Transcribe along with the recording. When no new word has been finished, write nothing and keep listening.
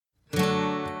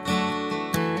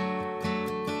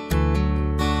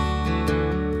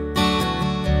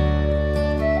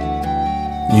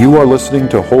You are listening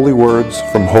to Holy Words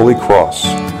from Holy Cross,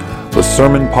 the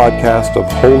sermon podcast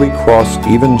of Holy Cross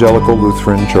Evangelical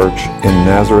Lutheran Church in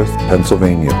Nazareth,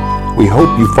 Pennsylvania. We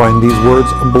hope you find these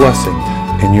words a blessing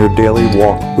in your daily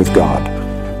walk with God.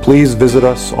 Please visit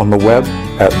us on the web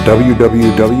at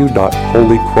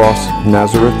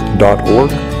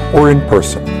www.holycrossnazareth.org or in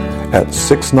person at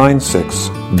 696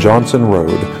 Johnson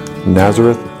Road,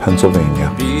 Nazareth,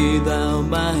 Pennsylvania. Be thou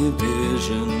my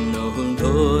vision, O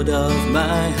Lord of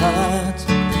my heart.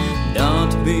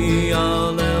 Not be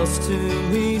all else to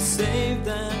me, save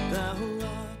that thou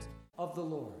art. Of the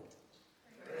Lord.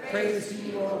 Praise to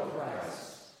you, O Christ.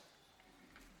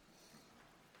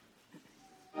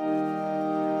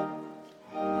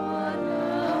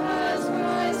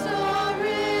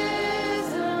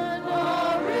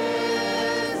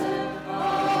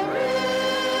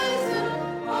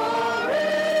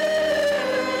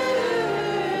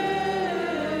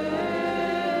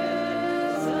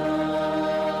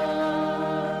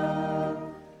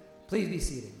 Please be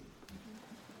seated.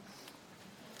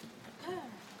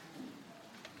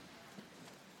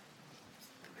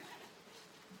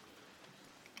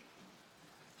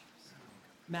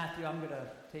 Matthew, I'm going to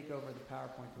take over the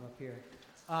PowerPoint from up here.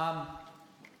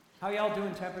 How y'all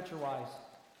doing temperature-wise?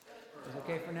 Is it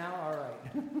okay for now? All right.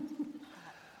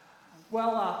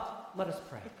 Well, let us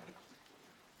pray.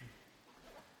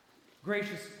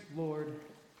 Gracious Lord,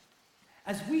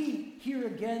 as we hear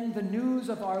again the news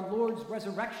of our Lord's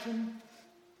resurrection,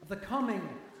 of the coming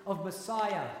of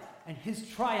Messiah and his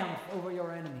triumph over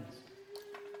your enemies,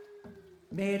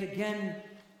 may it again,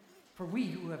 for we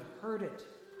who have heard it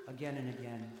again and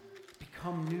again,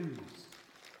 become news.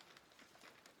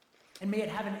 And may it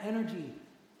have an energy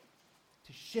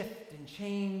to shift and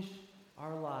change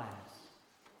our lives,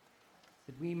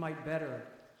 that we might better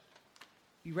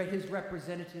be his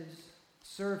representatives,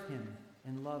 serve him,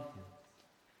 and love him.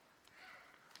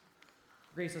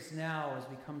 Grace us now as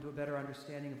we come to a better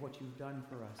understanding of what you've done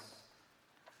for us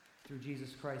through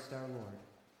Jesus Christ our Lord.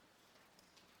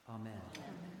 Amen.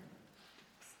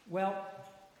 Well,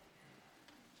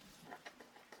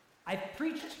 I've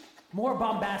preached more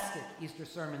bombastic Easter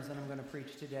sermons than I'm going to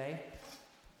preach today.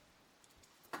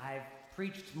 I've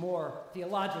preached more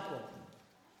theological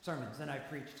sermons than I'm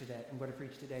going to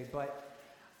preach today, but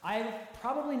I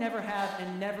probably never have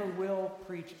and never will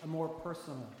preach a more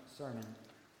personal sermon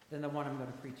than the one I'm going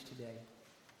to preach today.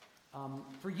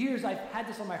 For years, I've had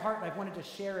this on my heart, and I've wanted to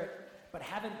share it, but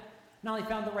haven't not only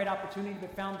found the right opportunity,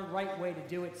 but found the right way to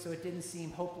do it so it didn't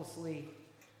seem hopelessly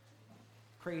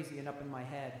crazy and up in my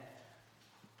head.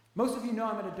 Most of you know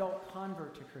I'm an adult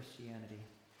convert to Christianity,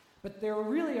 but there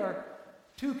really are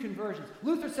two conversions.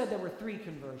 Luther said there were three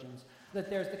conversions, that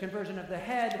there's the conversion of the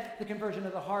head, the conversion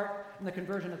of the heart, and the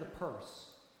conversion of the purse.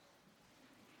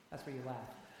 That's where you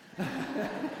laugh.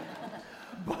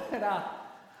 But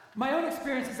my own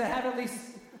experience is I have at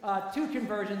least two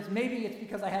conversions. Maybe it's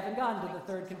because I haven't gotten to the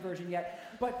third conversion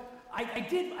yet. But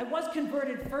I was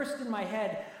converted first in my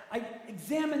head. I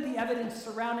examined the evidence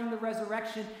surrounding the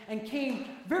resurrection and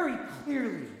came very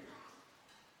clearly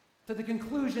to the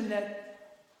conclusion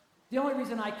that the only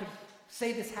reason I could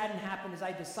say this hadn't happened is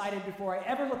I decided before I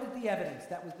ever looked at the evidence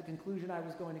that was the conclusion I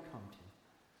was going to come to.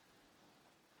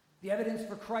 The evidence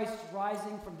for Christ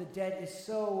rising from the dead is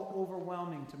so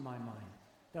overwhelming to my mind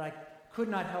that I could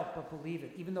not help but believe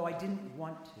it, even though I didn't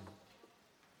want to.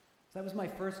 So that was my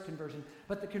first conversion.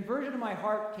 But the conversion of my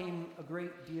heart came a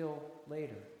great deal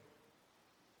later.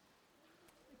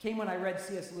 It came when I read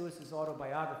C.S. Lewis's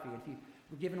autobiography. If you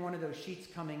were given one of those sheets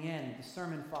coming in, the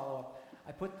sermon follow-up,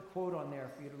 I put the quote on there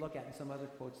for you to look at and some other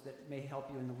quotes that may help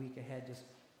you in the week ahead, just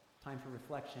time for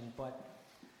reflection. But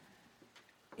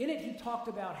in it, he talked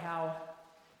about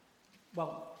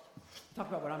what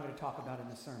I'm going to talk about in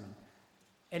the sermon.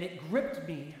 And it gripped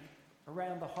me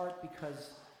around the heart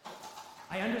because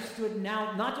I understood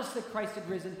now not just that Christ had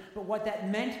risen, but what that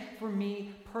meant for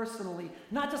me personally.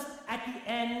 Not just at the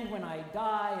end when I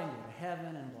die and go to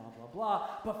heaven and blah, blah, blah,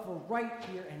 but for right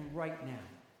here and right now.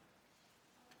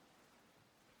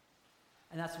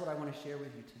 And that's what I want to share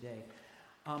with you today.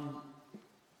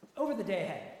 Over the day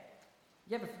ahead,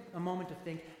 you have a moment to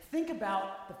think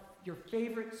about your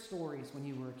favorite stories when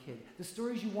you were a kid, the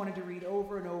stories you wanted to read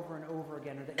over and over and over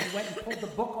again, or that you went and pulled the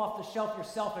book off the shelf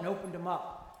yourself and opened them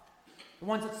up, the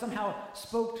ones that somehow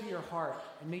spoke to your heart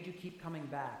and made you keep coming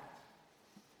back.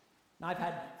 Now,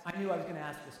 I knew I was going to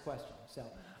ask this question, so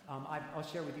I'll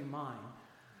share with you mine.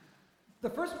 The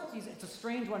first one, it's a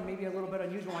strange one, maybe a little bit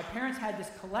unusual. My parents had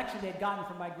this collection they had gotten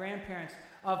from my grandparents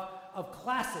of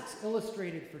classics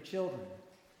illustrated for children.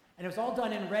 And it was all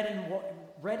done in red and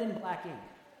black ink.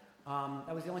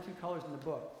 That was the only two colors in the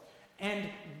book. And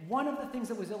one of the things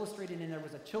that was illustrated in there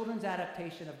was a children's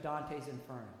adaptation of Dante's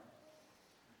Inferno.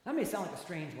 That may sound like a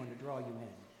strange one to draw you in.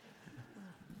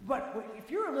 But if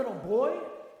you're a little boy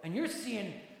and you're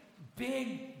seeing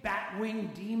big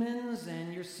bat-winged demons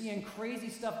and you're seeing crazy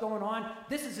stuff going on,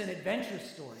 this is an adventure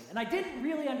story. And I didn't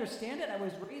really understand it. I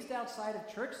was raised outside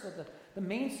of church, so the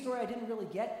main story I didn't really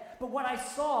get. But what I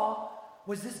saw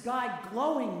was this guy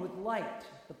glowing with light,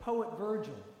 the poet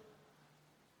Virgil,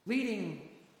 leading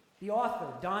the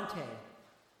author, Dante,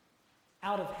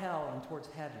 out of hell and towards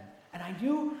heaven. And I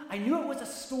knew it was a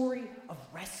story of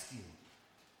rescue.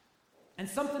 And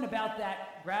something about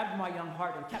that grabbed my young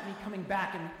heart and kept me coming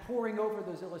back and poring over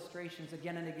those illustrations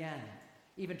again and again,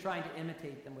 even trying to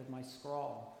imitate them with my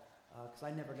scrawl, because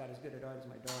I never got as good at art as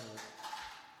my daughter.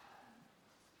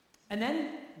 And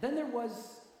then there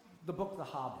was the book The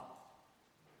Hobbit.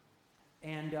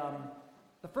 And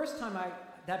the first time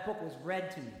that book was read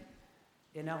to me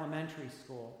in elementary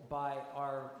school by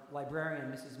our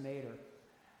librarian, Mrs. Mader.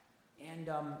 And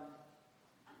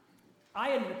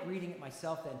I ended up reading it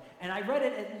myself then, and I read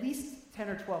it at least 10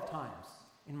 or 12 times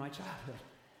in my childhood.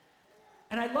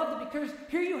 And I loved it because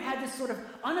here you had this sort of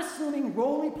unassuming,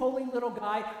 roly-poly little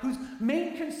guy whose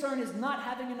main concern is not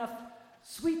having enough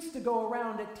sweets to go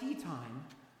around at tea time.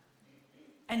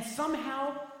 And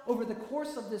somehow, over the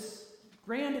course of this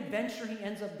grand adventure he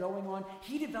ends up going on,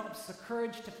 he develops the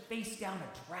courage to face down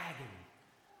a dragon.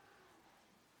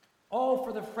 All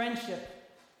for the friendship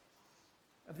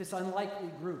of this unlikely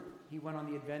group he went on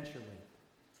the adventure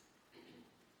with.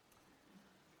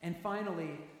 And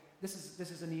finally, this is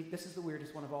the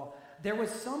weirdest one of all. There was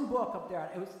some book up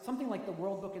there. It was something like the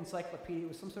World Book Encyclopedia. It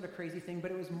was some sort of crazy thing, but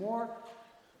it was more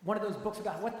one of those books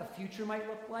about what the future might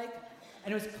look like.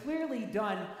 And it was clearly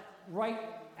done right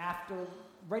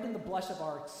in the blush of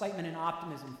our excitement and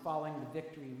optimism following the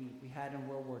victory we had in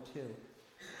World War II.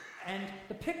 And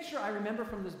the picture I remember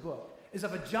from this book is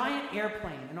of a giant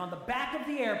airplane, and on the back of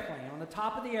the airplane, on the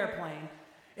top of the airplane,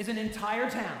 is an entire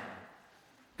town,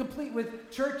 complete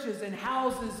with churches and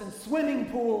houses and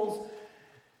swimming pools.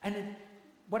 And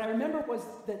what I remember was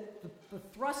that the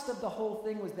thrust of the whole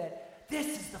thing was that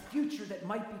this is the future that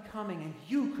might be coming, and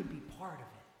you could be part of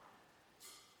it.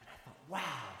 And I thought,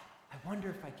 wow, I wonder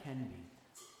if I can be.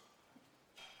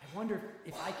 I wonder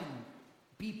if I can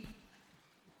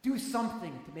do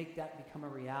something to make that become a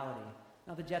reality.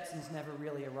 Now, the Jetsons never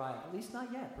really arrived, at least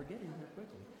not yet. We're getting here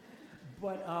quickly.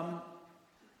 But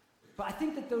I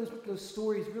think that those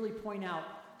stories really point out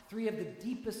three of the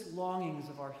deepest longings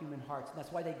of our human hearts, and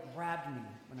that's why they grabbed me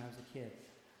when I was a kid.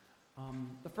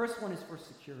 The first one is for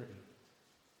security.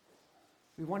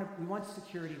 We want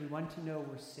security. We want to know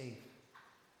we're safe.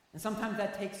 And sometimes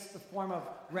that takes the form of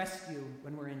rescue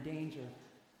when we're in danger.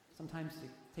 Sometimes it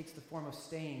takes the form of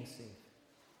staying safe.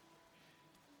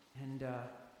 And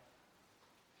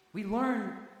we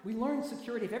learn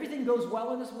security. If everything goes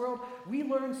well in this world, we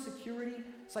learn security,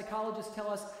 psychologists tell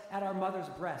us, at our mother's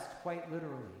breast, quite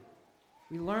literally.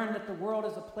 We learn that the world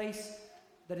is a place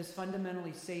that is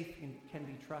fundamentally safe and can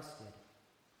be trusted.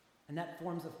 And that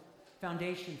forms a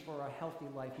foundation for a healthy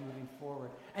life moving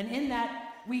forward. And in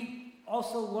that, we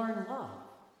also learn love.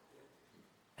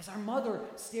 As our mother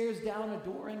stares down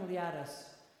adoringly at us,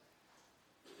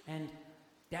 and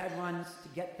Dad runs to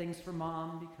get things for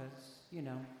Mom because,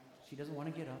 she doesn't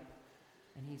want to get up.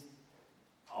 And he's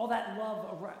all that love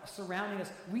surrounding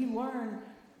us. We learn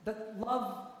that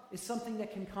love is something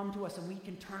that can come to us and we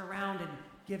can turn around and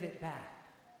give it back.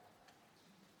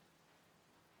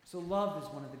 So love is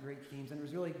one of the great themes, and it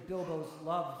was really Bilbo's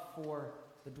love for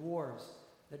the dwarves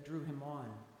that drew him on.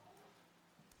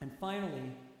 And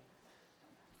finally,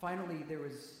 there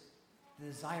was the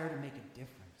desire to make a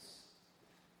difference.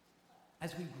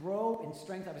 As we grow in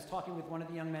strength, I was talking with one of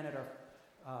the young men at our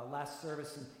last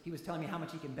service, and he was telling me how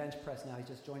much he can bench press now. He's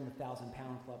just joined the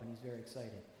 1,000-pound club, and he's very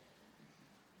excited.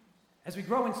 As we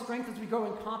grow in strength, as we grow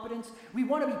in competence, we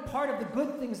want to be part of the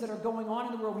good things that are going on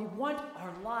in the world. We want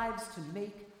our lives to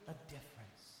make a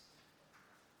difference.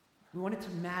 We want it to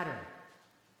matter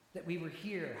that we were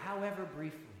here, however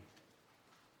briefly,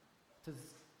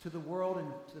 to the world and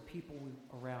to the people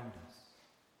around us.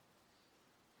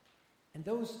 And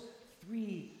those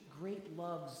three great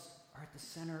loves are at the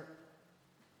center,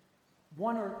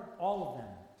 one or all of them,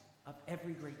 of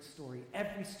every great story,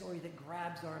 every story that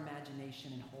grabs our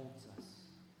imagination and holds us.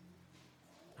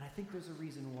 And I think there's a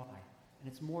reason why,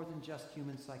 and it's more than just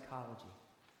human psychology.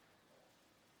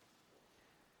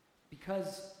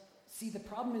 Because, see, the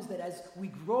problem is that as we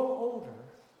grow older,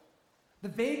 the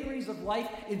vagaries of life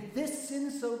in this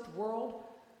sin-soaked world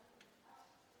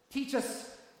teach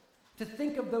us to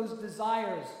think of those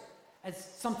desires as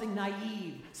something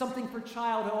naive, something for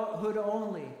childhood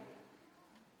only,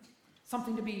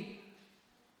 something to be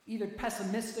either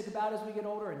pessimistic about as we get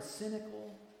older and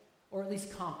cynical, or at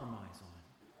least compromise on.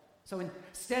 So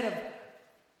instead of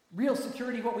real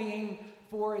security, what we aim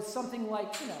for is something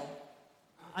like,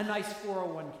 a nice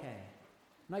 401k,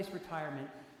 nice retirement,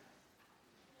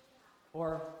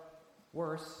 or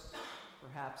worse,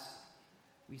 perhaps,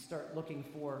 we start looking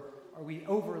for, or we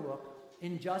overlook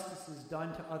injustices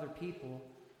done to other people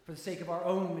for the sake of our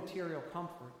own material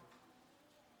comfort.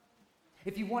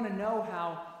 If you want to know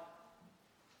how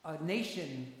a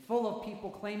nation full of people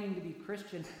claiming to be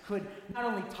Christian could not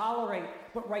only tolerate,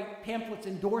 but write pamphlets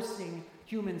endorsing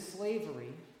human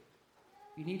slavery,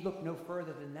 you need look no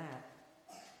further than that.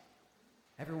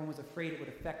 Everyone was afraid it would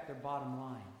affect their bottom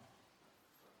line.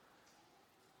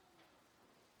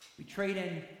 We trade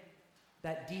in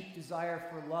that deep desire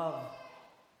for love,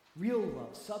 real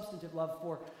love, substantive love,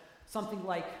 for something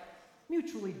like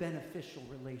mutually beneficial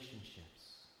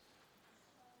relationships.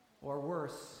 Or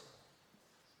worse,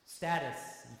 status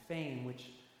and fame,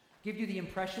 which give you the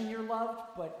impression you're loved,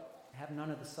 but have none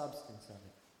of the substance of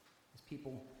it, as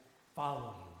people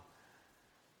follow you,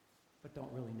 but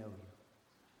don't really know you.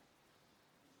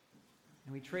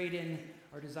 And we trade in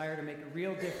our desire to make a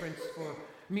real difference for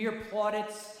mere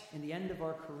plaudits in the end of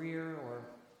our career, or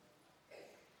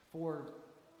for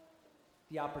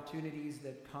the opportunities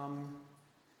that come.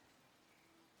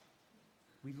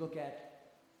 We look at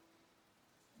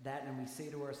that and we say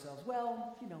to ourselves,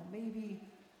 well, maybe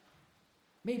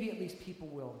at least people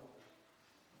will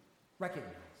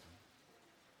recognize me.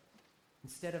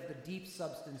 Instead of the deep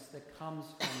substance that comes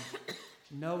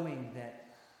from knowing that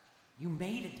you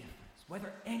made a difference,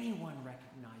 whether anyone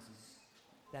recognizes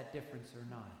that difference or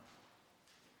not.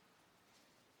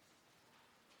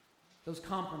 Those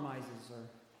compromises are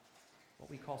what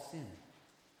we call sin.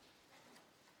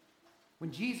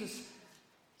 When Jesus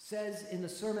says in the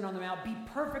Sermon on the Mount, be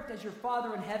perfect as your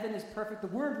Father in heaven is perfect, the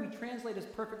word we translate as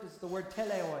perfect is the word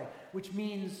teleoi, which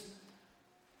means,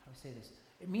 how do I say this?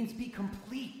 It means be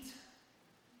complete.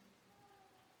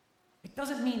 It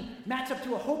doesn't mean match up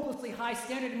to a hopelessly high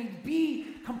standard. It means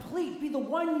be complete, be the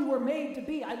one you were made to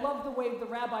be. I love the way the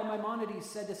Rabbi Maimonides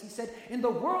said this. He said, in the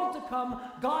world to come,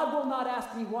 God will not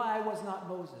ask me why I was not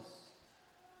Moses.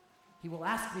 He will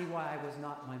ask me why I was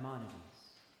not Maimonides.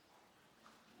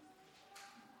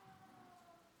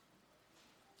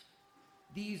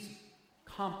 These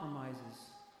compromises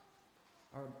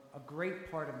are a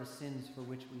great part of the sins for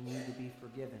which we need to be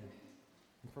forgiven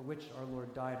and for which our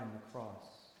Lord died on the cross.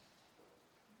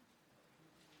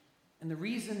 And the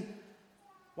reason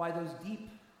why those deep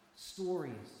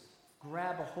stories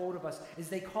grab a hold of us is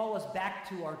they call us back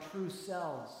to our true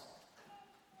selves.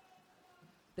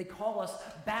 They call us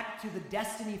back to the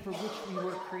destiny for which we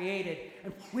were created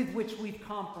and with which we've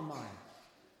compromised.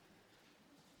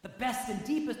 The best and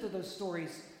deepest of those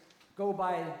stories go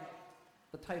by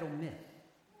the title myth.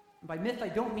 And by myth, I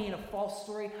don't mean a false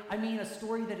story. I mean a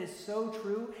story that is so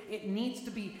true, it needs to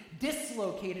be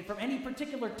dislocated from any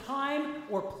particular time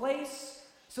or place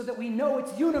so that we know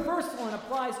it's universal and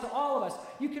applies to all of us.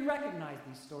 You can recognize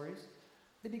these stories.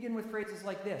 They begin with phrases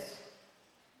like this: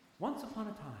 once upon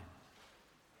a time.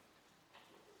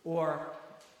 Or,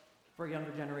 for a younger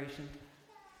generation,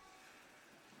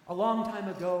 a long time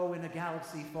ago in a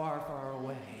galaxy far, far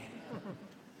away.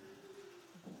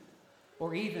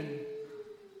 Or even,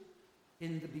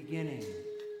 in the beginning,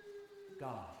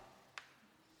 God.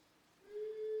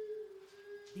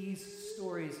 These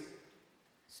stories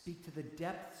speak to the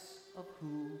depths of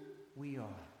who we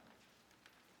are.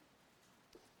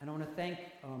 And I want to thank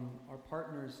our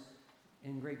partners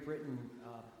in Great Britain,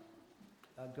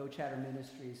 Go Chatter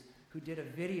Ministries, who did a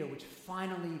video which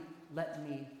finally let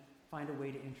me find a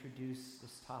way to introduce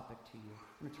this topic to you.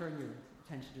 I'm going to turn your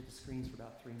attention to the screens for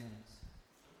about 3 minutes.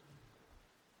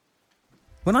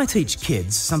 When I teach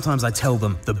kids, sometimes I tell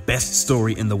them the best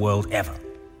story in the world ever.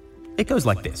 It goes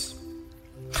like this.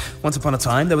 Once upon a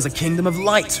time, there was a kingdom of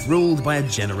light ruled by a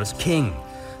generous king.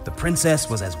 The princess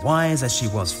was as wise as she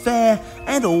was fair,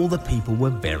 and all the people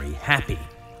were very happy.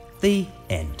 The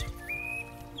end.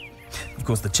 Of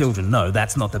course, the children know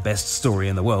that's not the best story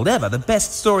in the world ever. The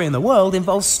best story in the world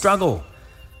involves struggle.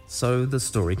 So the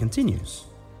story continues.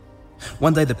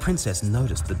 One day, the princess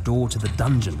noticed the door to the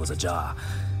dungeon was ajar.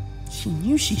 She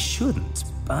knew she shouldn't,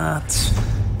 but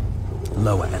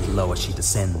lower and lower she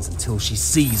descends until she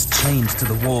sees chained to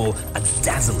the wall a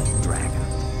dazzling dragon.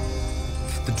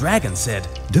 The dragon said,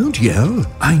 "Don't yell,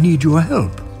 I need your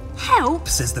help." "Help?"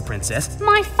 says the princess.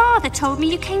 "My father told me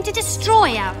you came to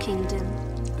destroy our kingdom."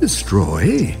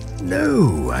 "Destroy?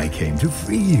 No, I came to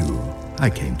free you." I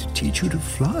came to teach you to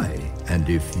fly, and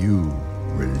if you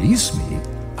release me,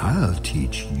 I'll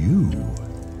teach you.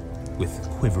 With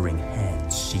quivering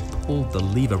hands, she pulled the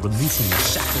lever, releasing the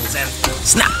shackles, and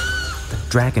snap! The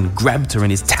dragon grabbed her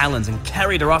in his talons and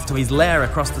carried her off to his lair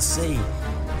across the sea.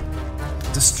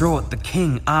 Distraught, the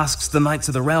king asks the knights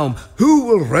of the realm, Who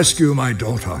will rescue my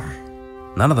daughter?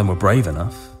 None of them were brave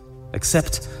enough,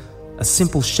 except a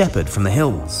simple shepherd from the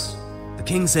hills. The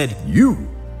king said, You!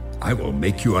 I will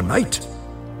make you a knight.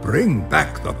 Bring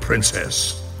back the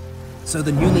princess. So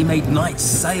the newly made knight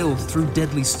sailed through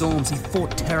deadly storms, he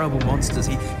fought terrible monsters,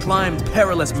 he climbed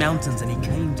perilous mountains, and he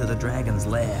came to the dragon's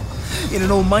lair. In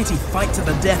an almighty fight to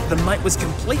the death, the knight was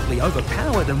completely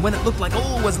overpowered, and when it looked like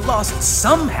all was lost,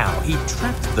 somehow he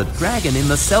trapped the dragon in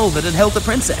the cell that had held the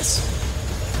princess.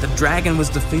 The dragon was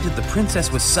defeated, the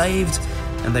princess was saved,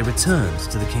 and they returned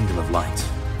to the Kingdom of Light.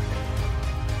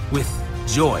 With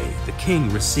joy, the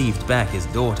king received back his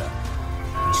daughter,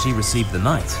 and she received the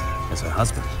knight as her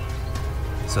husband.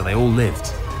 So they all lived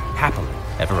happily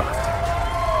ever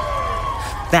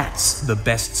after. That's the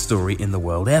best story in the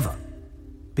world ever,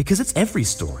 because it's every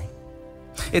story.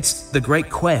 It's the great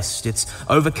quest, it's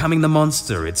overcoming the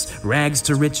monster, it's rags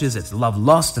to riches, it's love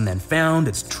lost and then found,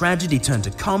 it's tragedy turned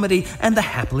to comedy, and the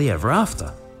happily ever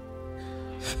after.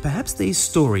 Perhaps these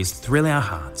stories thrill our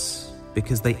hearts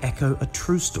because they echo a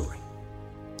true story.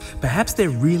 Perhaps there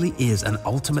really is an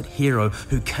ultimate hero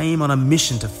who came on a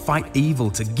mission to fight evil,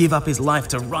 to give up his life,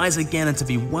 to rise again, and to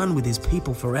be one with his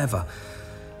people forever.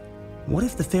 What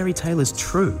if the fairy tale is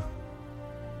true?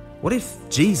 What if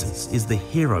Jesus is the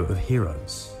hero of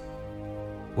heroes?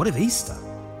 What if Easter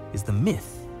is the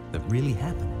myth that really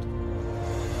happened?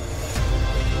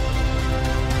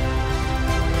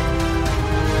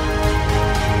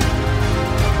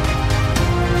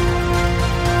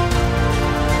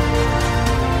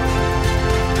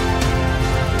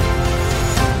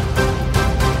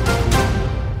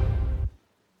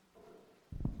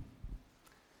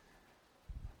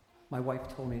 My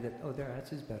wife told me that,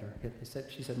 that's better.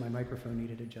 She said my microphone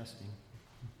needed adjusting.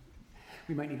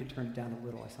 We might need to turn it down a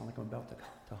little. I sound like I'm about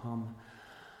to hum.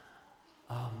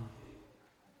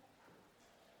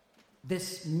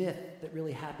 This myth that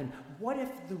really happened, what if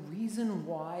the reason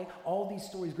why all these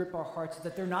stories grip our hearts is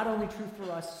that they're not only true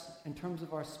for us in terms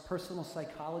of our personal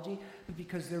psychology, but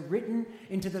because they're written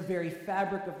into the very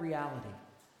fabric of reality?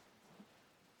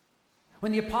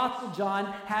 When the Apostle John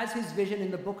has his vision in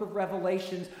the book of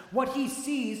Revelations, what he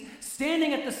sees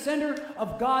standing at the center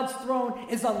of God's throne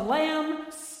is a lamb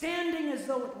standing as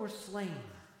though it were slain.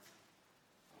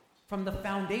 From the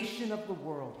foundation of the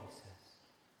world, he says.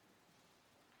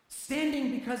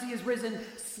 Standing because he is risen,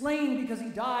 slain because he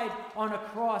died on a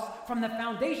cross. From the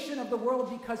foundation of the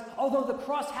world, because although the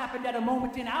cross happened at a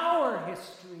moment in our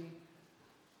history,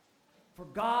 for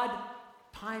God,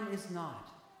 time is not.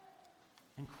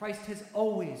 And Christ has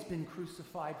always been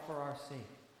crucified for our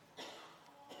sake.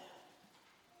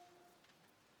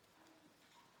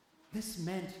 This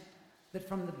meant that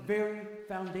from the very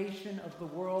foundation of the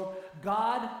world,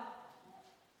 God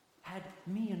had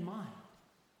me in mind.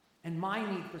 And my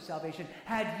need for salvation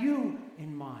had you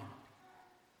in mind.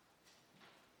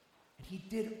 And he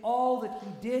did all that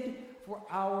he did for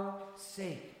our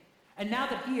sake. And now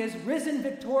that he has risen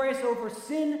victorious over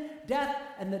sin, death,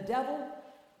 and the devil,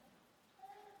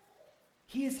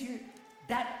 he is here.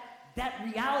 That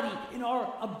reality in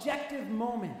our objective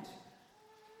moment,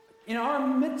 in our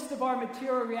midst of our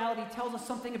material reality, tells us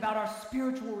something about our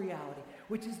spiritual reality,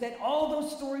 which is that all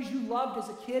those stories you loved as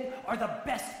a kid are the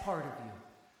best part of you.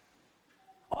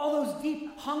 All those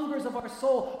deep hungers of our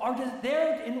soul are just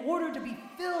there in order to be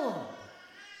filled.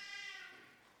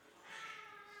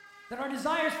 That our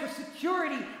desires for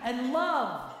security and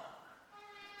love,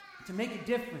 to make a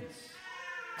difference,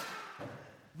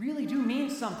 really do mean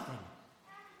something.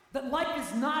 That life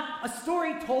is not a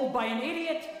story told by an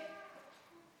idiot,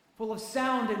 full of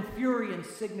sound and fury and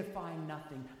signifying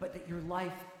nothing, but that your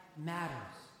life matters.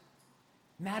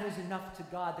 Matters enough to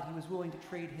God that he was willing to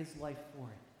trade his life for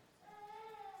it.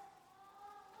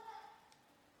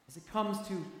 As it comes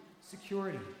to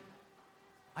security,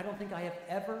 I don't think I have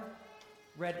ever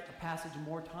read a passage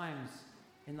more times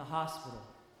in the hospital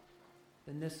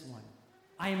than this one.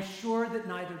 I am sure that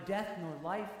neither death nor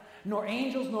life, nor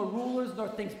angels, nor rulers, nor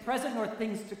things present, nor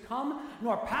things to come,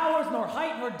 nor powers, nor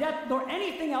height, nor depth, nor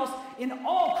anything else in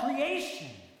all creation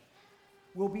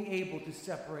will be able to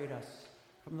separate us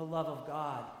from the love of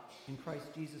God in Christ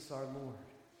Jesus our Lord.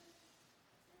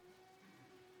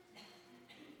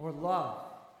 Or love.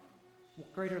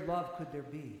 What greater love could there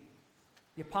be?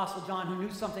 The Apostle John, who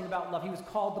knew something about love, he was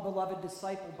called the beloved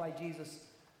disciple by Jesus.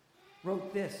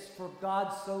 wrote this, "For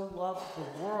God so loved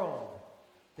the world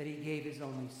that he gave his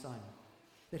only Son,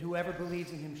 that whoever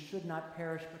believes in him should not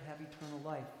perish but have eternal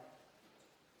life."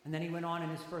 And then he went on in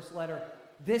his first letter,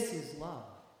 "This is love,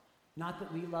 not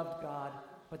that we loved God,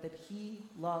 but that he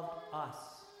loved us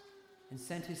and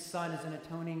sent his Son as an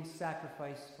atoning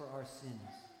sacrifice for our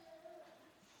sins."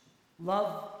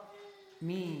 Love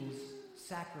means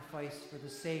sacrifice for the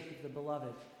sake of the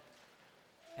beloved.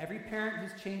 Every parent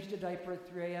who's changed a diaper at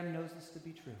 3 a.m. knows this to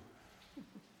be true.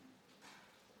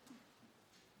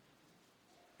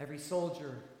 Every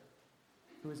soldier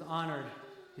who has honored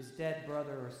his dead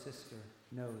brother or sister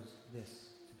knows this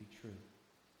to be true.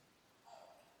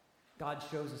 God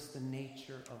shows us the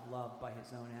nature of love by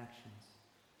his own actions.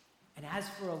 And as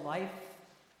for a life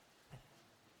that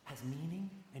has meaning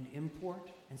and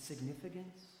import and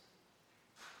significance,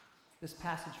 this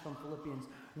passage from Philippians,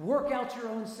 "Work out your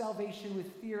own salvation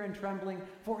with fear and trembling,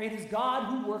 for it is God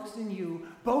who works in you,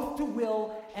 both to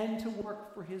will and to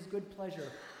work for his good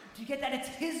pleasure." Do you get that? It's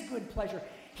his good pleasure.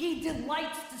 He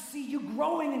delights to see you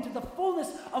growing into the fullness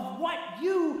of what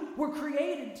you were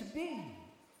created to be,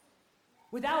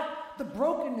 without the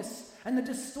brokenness and the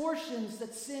distortions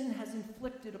that sin has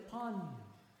inflicted upon you.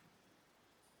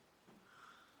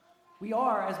 We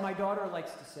are, as my daughter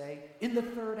likes to say, in the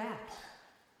third act.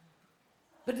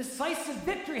 The decisive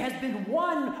victory has been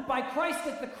won by Christ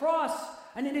at the cross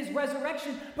and in his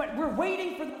resurrection, but we're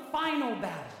waiting for the final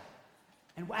battle.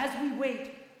 And as we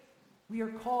wait, we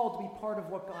are called to be part of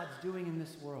what God's doing in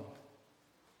this world.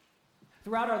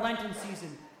 Throughout our Lenten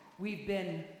season, we've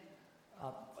been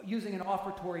using an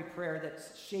offertory prayer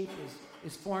that's shape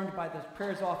is formed by the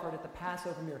prayers offered at the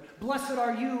Passover meal. "Blessed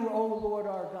are you, O Lord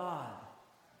our God."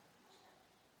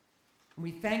 And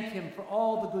we thank him for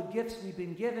all the good gifts we've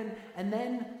been given, and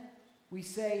then we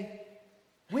say,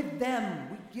 "With them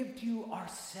we give to you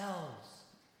ourselves,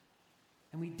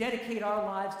 and we dedicate our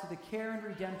lives to the care and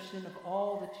redemption of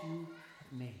all that you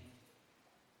have made."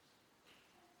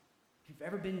 If you've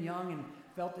ever been young and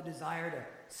felt the desire to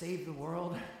save the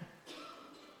world,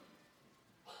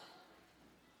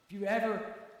 if you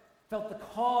ever felt the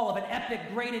call of an epic,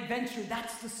 great adventure,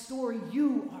 that's the story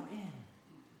you are in.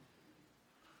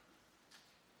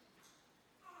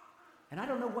 And I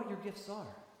don't know what your gifts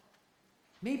are.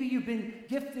 Maybe you've been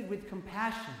gifted with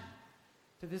compassion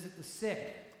to visit the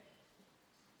sick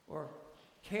or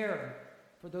care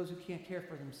for those who can't care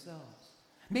for themselves.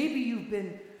 Maybe you've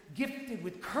been gifted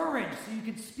with courage so you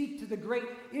can speak to the great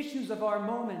issues of our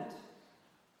moment.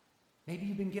 Maybe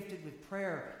you've been gifted with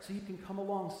prayer so you can come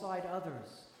alongside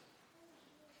others.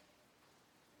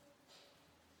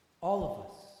 All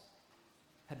of us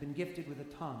have been gifted with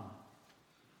a tongue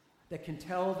that can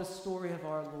tell the story of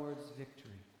our Lord's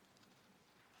victory,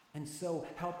 and so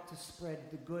help to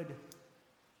spread the good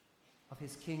of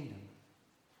his kingdom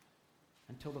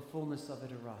until the fullness of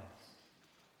it arrives.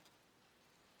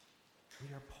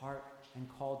 We are part and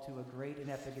called to a great and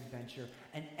epic adventure,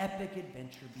 an epic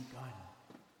adventure begun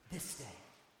this day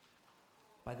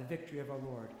by the victory of our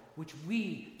Lord, which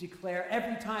we declare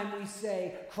every time we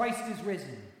say, "Christ is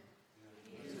risen."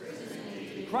 He is risen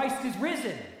indeed. Christ is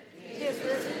risen. He is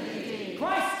risen indeed.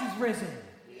 Christ is risen.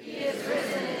 He is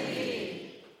risen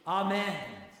indeed. Amen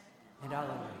and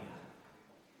hallelujah.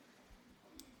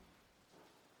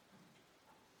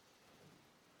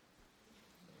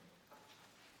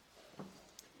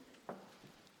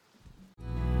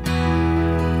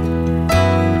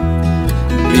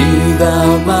 Be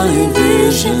thou my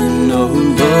vision, O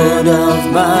Lord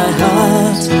of my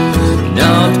heart.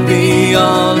 Not be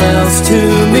all else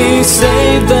to me,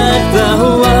 save that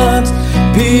thou art.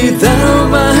 Be thou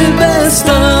my best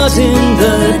art in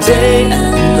the day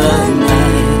and the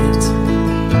night.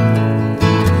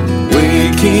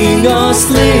 Waking or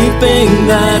sleeping,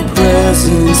 thy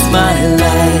presence my